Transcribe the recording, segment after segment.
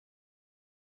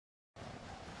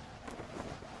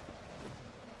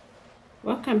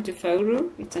Welcome to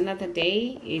Fauru. It's another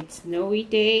day. It's snowy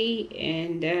day,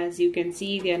 and as you can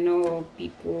see, there are no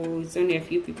people. It's only a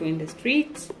few people in the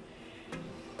streets.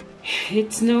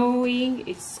 It's snowing,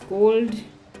 it's cold,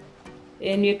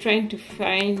 and we're trying to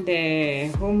find the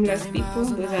homeless people.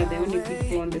 Those are the only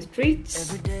people on the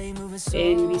streets,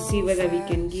 and we see whether we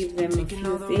can give them a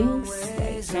few things,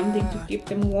 like something to keep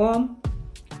them warm.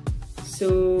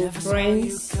 So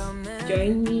friends,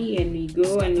 join me and we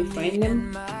go and we find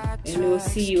them, and we'll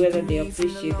see whether they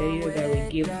appreciate the little that we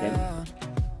give them.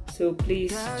 So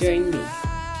please join me.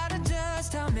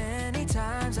 Just how many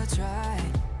times I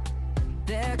tried.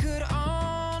 There could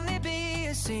only be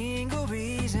a single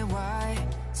reason why.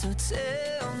 So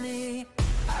tell me,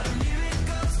 how do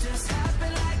miracles just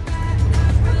happen like that?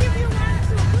 If you want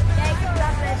to, they go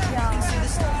up as y'all. See the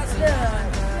stars Good.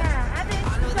 Yeah, I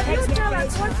think you tell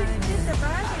us once you use the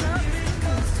bus,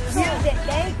 use it.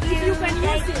 Thank you. If you can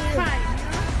use it, fine.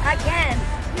 I can.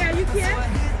 Yeah, you can?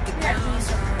 Yeah.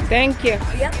 Thank you.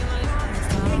 Yep.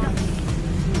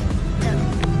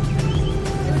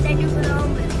 Then you put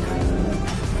on with.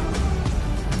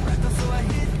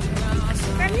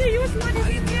 Can you use what is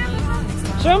in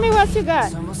there? Show me what you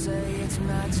got. Some will say it's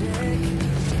magic,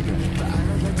 but I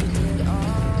know that you did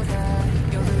all that.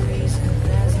 You're the reason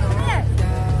there's no doubt.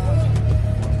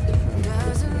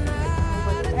 Doesn't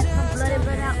matter. That's some bloody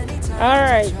blood out. All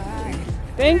right.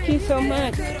 Thank you so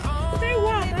much. Stay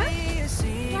warm, huh?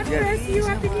 God bless you.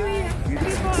 Happy New Year. People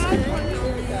out.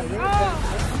 Oh.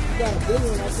 You got a blue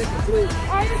one, I'll take the blue.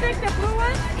 Oh, you take the blue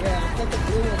one? Yeah, I'll take the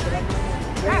blue one, but I'm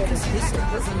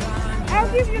not I'll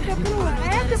give you the blue one. I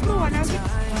have the blue one. I'll give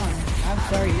I'm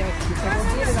sorry, yeah, you can't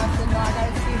get it. I said, no, I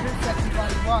gotta see her sexy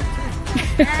body walk too.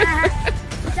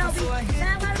 Don't be.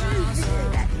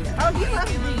 Oh, you love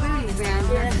to be rude, man.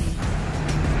 Yeah.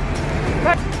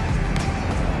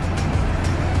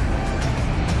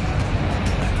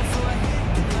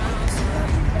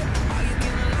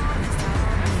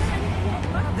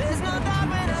 There's no doubt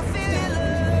when I feel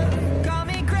love. Call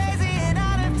me crazy and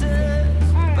out of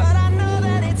touch, but I know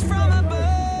that it's from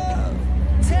above.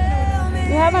 Tell me.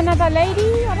 You have another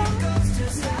lady around?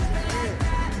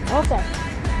 Okay.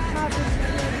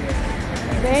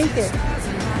 Thank you.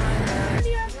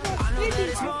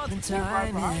 More than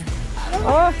timing.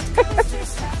 Oh,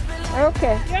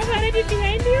 okay. You have already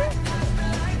behind you?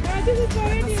 No, this is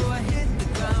already.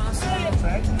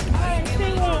 Alright,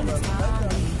 stay warm.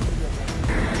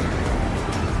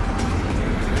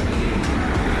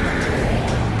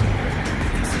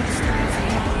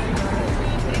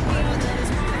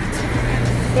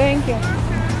 Thank you. I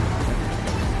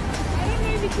don't know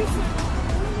if it's this one.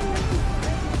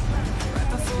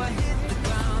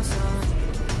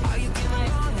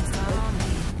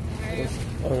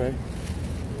 All right.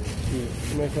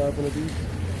 Can I try one of these?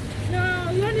 No,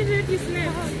 you only read this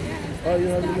left. Oh, you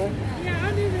have any more? Yeah,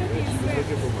 only read this left.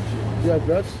 You have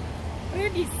gloves?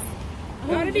 Read this. I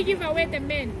already give away the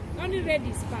men. Only read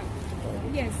this part.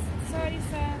 Yes. Sorry,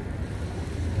 sir.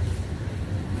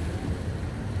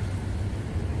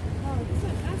 Oh, this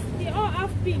one, they all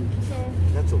have pink, so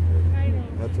That's okay. I know.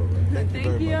 That's all right. Thank you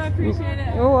very much. I appreciate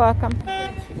it. You're welcome.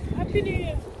 Happy New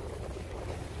Year.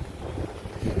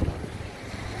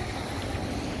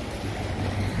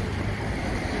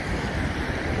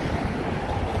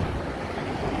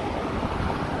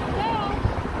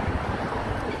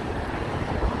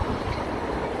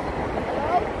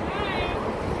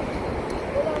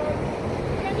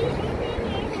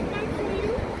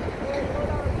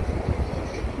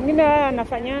 Mwingine haya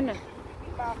anafanyana.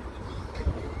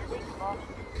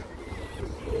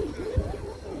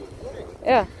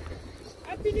 Yeah.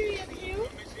 Happy New Year to you.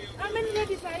 How many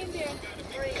ladies are in there?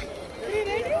 Three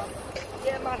ladies?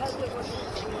 Yeah, my husband was.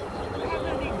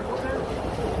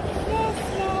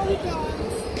 No, we don't.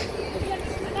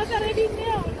 Another lady in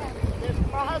there or no?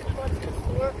 My husband wants to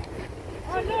store.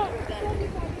 Oh, no.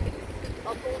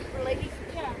 I'll go for ladies.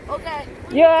 Yeah. Okay.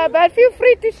 Yeah, but feel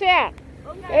free to share.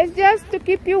 Okay. It's just to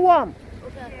keep you warm.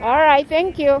 Okay. All right,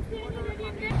 thank you.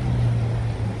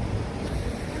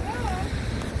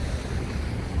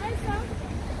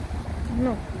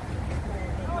 No.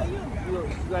 You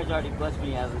guys already blessed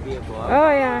me as a vehicle. Oh,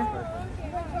 yeah.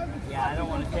 Yeah, I don't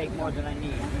want to take more than I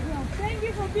need. Thank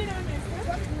you for being honest.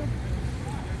 Huh?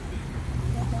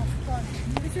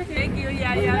 It's okay. Thank you.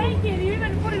 Yeah. Thank you. You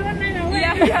even put it on right away.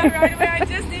 Yeah, right away. I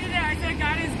just needed it. I said,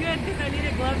 God is good because I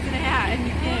needed gloves and a hat, and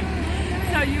you came.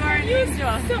 So you are an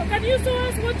angel. So, can you show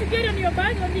us what you get on your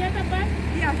bag, on the other bag?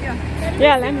 Yeah. Can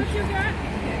Yeah, we let see me. what you got?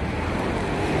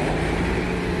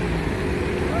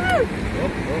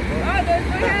 there's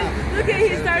my hand. Look at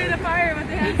he started a fire with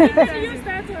the hand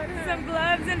sanitizer. Some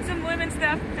gloves and some women's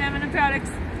stuff, feminine products.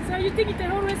 So you think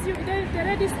it always the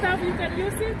ready stuff you can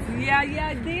use it?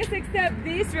 Yeah, these except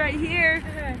these right here.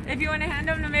 If you want to hand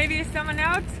them to maybe someone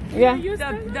else. Yeah.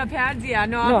 The pads, yeah.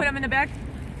 No, I'll put them in the back.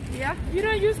 Yeah. You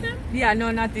don't use them? Yeah,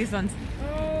 no, not these ones.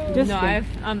 Oh. Just no,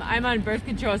 I'm on birth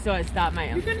control, so I stopped my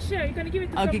own. You can share. You can give it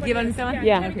to Okay, somebody give it to else. someone?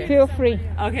 Yeah, Okay. feel free.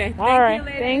 Okay, All right, you,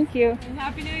 lady. thank you. And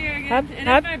Happy New Year again. Happy- And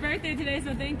it's my birthday today,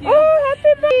 so thank you. Oh,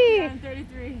 happy birthday! I'm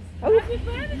 33. Oh. Happy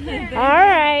birthday. All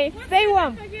right, stay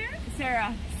warm. Again?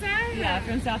 Sarah. Sarah. Yeah,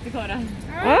 from South Dakota.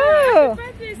 Oh.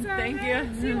 Happy birthday, Sarah. Thank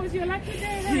you. See, it was your lucky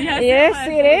day. Then. Yes, Yes,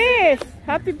 it is.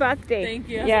 Happy birthday. Thank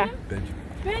you. Yeah.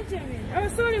 Benjamin. Oh,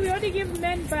 sorry, we only give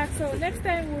men back, so next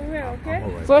time we will, okay?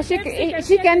 So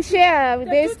she can share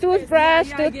this toothbrush,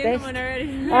 Yeah, I gave him toothpaste. one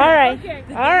already. All right. Okay.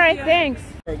 All right, thanks.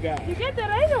 You get the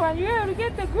right one. You have to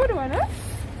get the good one, huh?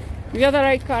 You got the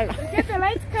right color. You get the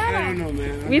right color. I don't know,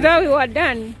 man. We thought we were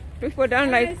done. People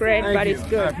don't like bread, Thank but you. it's I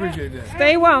good. appreciate that.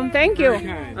 Stay warm. Thank you. Very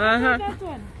kind. Uh-huh. That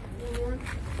one.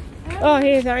 Oh,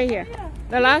 he's right here.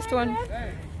 The last one.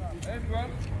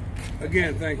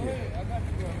 Again, thank you.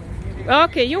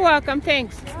 Okay, you're welcome.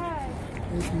 Thanks.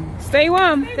 Right. Stay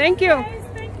warm. Thank you. Guys,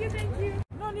 thank you, thank you.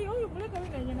 No, you break away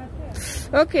when you're not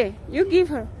there. Okay, you give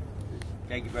her.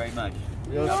 Thank you very much.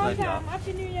 You're God bless welcome. y'all.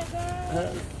 Happy New Year,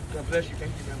 guys. God bless you.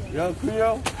 Thank you. Yo,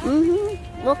 Creole,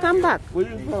 Mm-hmm. We'll come back. where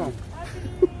you from?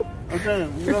 I'm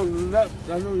saying, you know,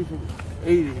 I know you from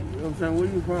Haiti. You know what I'm saying? Where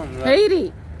you from? Like,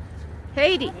 Haiti.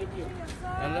 Haiti.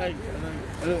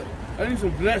 I need some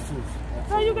blessings.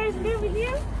 So you guys live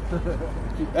here?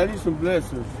 I need some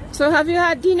blessings. So have you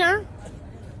had dinner?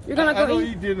 You're gonna I go don't eat?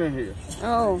 eat dinner here.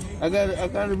 Oh, I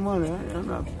got the money.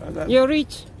 you're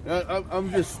rich.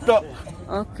 I'm just stuck.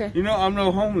 Okay. You know, I'm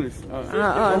no homeless.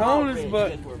 I'm homeless,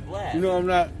 but you know, I'm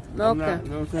not. I'm Okay. not, you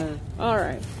know what I'm saying? All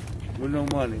right. With no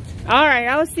money. All right.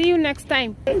 I'll see you next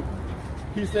time.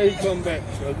 He said he'd come back.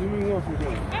 So give me one for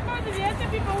him. About the other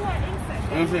people who are inside.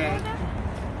 You know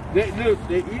what I'm saying? Look,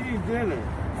 they eating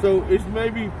dinner. So it's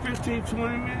maybe 15,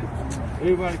 20 minutes.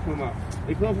 Everybody come out.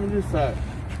 They come from this side.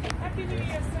 Happy New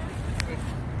Year, sir.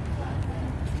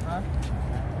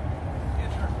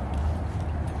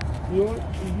 You want it?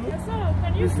 You good? So,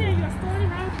 can you say your story?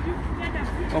 How did you get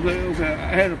that? Okay. I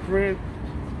had a friend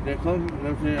that comes, you know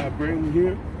what I'm saying? I bring him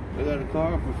here. I got a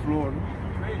car from Florida.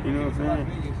 You know what I'm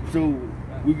saying?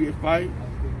 So we get fight.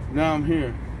 Now I'm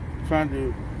here trying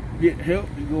to get help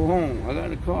to go home. I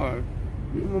got a car.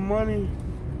 Get my money.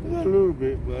 I got a little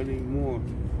bit, but I need more.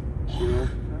 You know?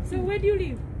 So where do you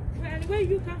live? Where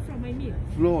you come from, I mean?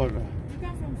 Florida. You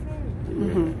come from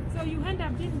Florida. So you end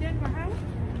up in Denver, how?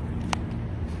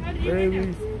 How did you end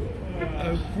Baby, up?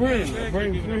 a friend. I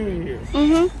bring a friend here.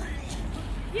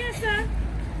 Mm-hmm. Yes, sir.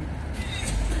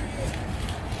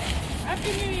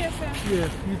 Happy New Year, sir.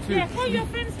 Yes, you too. Yeah, call your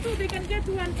friends too. They can get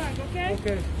to one bag, okay?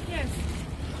 Okay. Yes.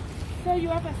 So you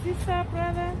have a sister,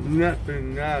 brother?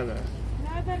 Nothing, nada.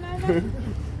 Nada?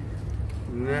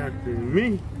 Nothing.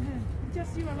 Me?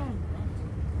 Just you alone.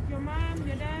 Your mom,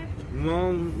 your dad?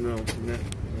 Mom? No, nothing.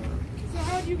 So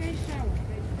how do you guys shower?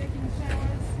 Like taking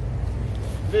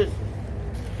showers? Listen.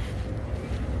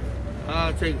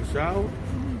 I'll take a shower.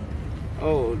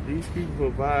 Oh, these people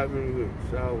provide me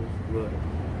with showers, but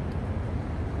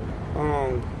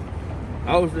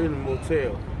I was in a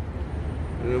motel,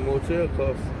 and the motel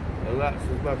costs a lot.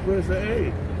 So my friend said,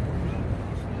 "Hey,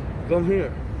 come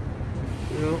here.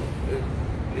 You know,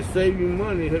 it saves you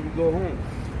money. Help you go home."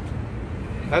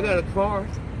 I got a car.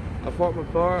 I parked my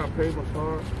car. I paid my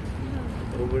car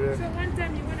over there. So one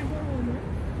time you want to go home,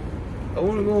 huh? I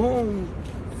want to go home.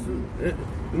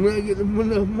 When I get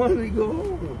enough money, go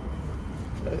home.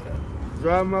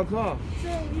 Drive my car. So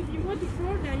if you go to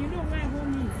Florida, you know where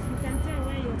home is. You can tell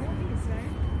where your home is,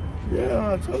 right?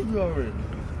 Yeah, I told you already.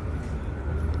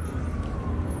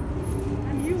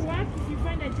 And you work, if you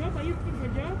find a job, are you looking for a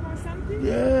job or something?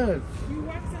 Yes. You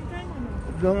work sometime or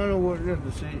not? Don't know what it is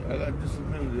to see. I got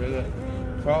disability. I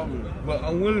got problems. But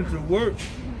I'm willing to work.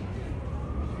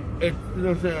 You know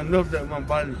what I'm saying? Enough that my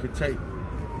body could take.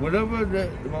 Whatever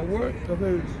that my work,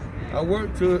 okay, I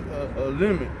work to a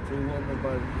limit to what my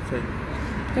body can take.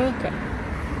 Okay.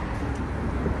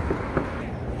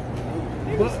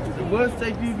 But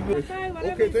take you to go.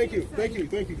 Okay, thank you.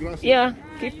 Gracias. Yeah.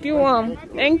 Keep you warm.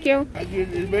 Thank you. I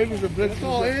get it. Maybe it's a blessing.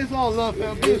 It's all love,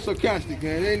 man. Being sarcastic,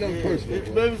 man. It ain't nothing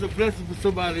personal. Maybe it's a blessing for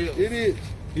somebody else. It is.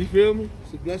 You feel me?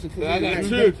 It's a blessing for I got me.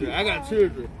 children. I got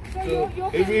children. So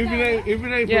if it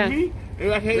ain't Yeah. for me,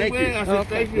 if I can't Thank win, you. I said Okay.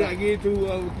 thank you. I give it to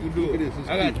whoever can do it. It is. It's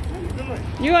I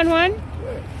got You want one?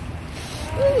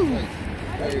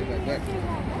 Hey, like that.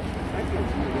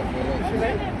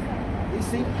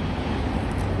 EC.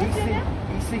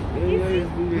 EC. They always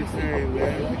do this thing,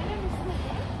 man.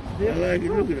 I like it.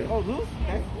 Look at that. Oh, Zeus?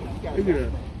 Okay. Look at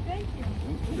that. Thank you.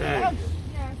 Nice.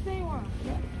 Yeah, stay warm.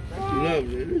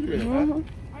 Lovely. Look at that.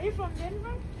 Are you from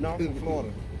Denver? No, I'm from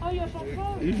Florida. Oh, you're from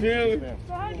Florida. You feel me?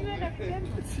 So how do you end up in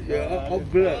Denver? Yeah, I'm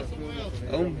blunt.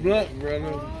 I'm blunt,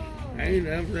 brother. I ain't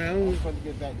I'm loose.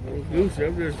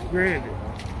 I'm just stranded.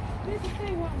 Please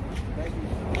stay warm. Thank you.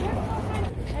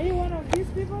 Are you one of these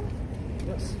people?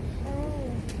 Yes.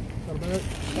 Oh.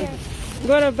 Yeah.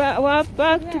 Go to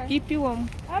back to keep you warm.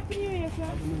 Happy New Year,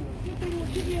 sir.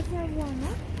 Keep yourself warm,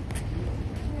 huh?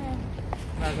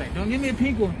 Yeah. I was like, don't give me a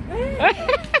pink one.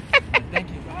 Thank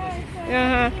you. Alright, sir.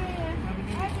 Uh-huh.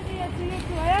 Happy New Year to you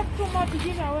too. I have 2 more to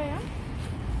give away, huh?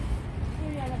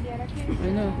 I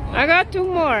know. I got 2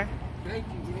 more. Thank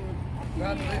you.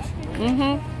 God bless you.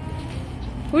 Mm-hmm.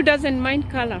 Who doesn't mind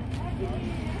color?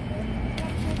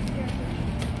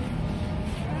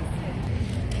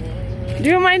 Do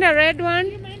you mind a red one?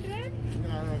 Do you mind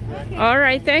red? All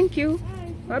right, thank you.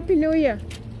 Happy New Year.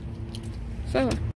 So.